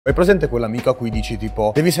Hai presente quell'amico a cui dici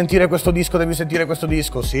tipo devi sentire questo disco, devi sentire questo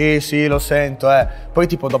disco? Sì, sì, lo sento, Poi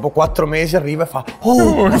tipo dopo 4 mesi arriva e fa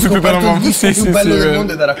oh, ho scoperto il disco più bello del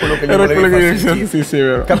mondo ed era quello che gli volevi far sentire. Sì,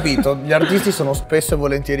 vero. Capito? Gli artisti sono spesso e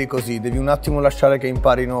volentieri così, devi un attimo lasciare che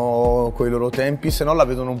imparino coi loro tempi, se no la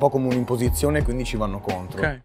vedono un po' come un'imposizione e quindi ci vanno contro. Ok.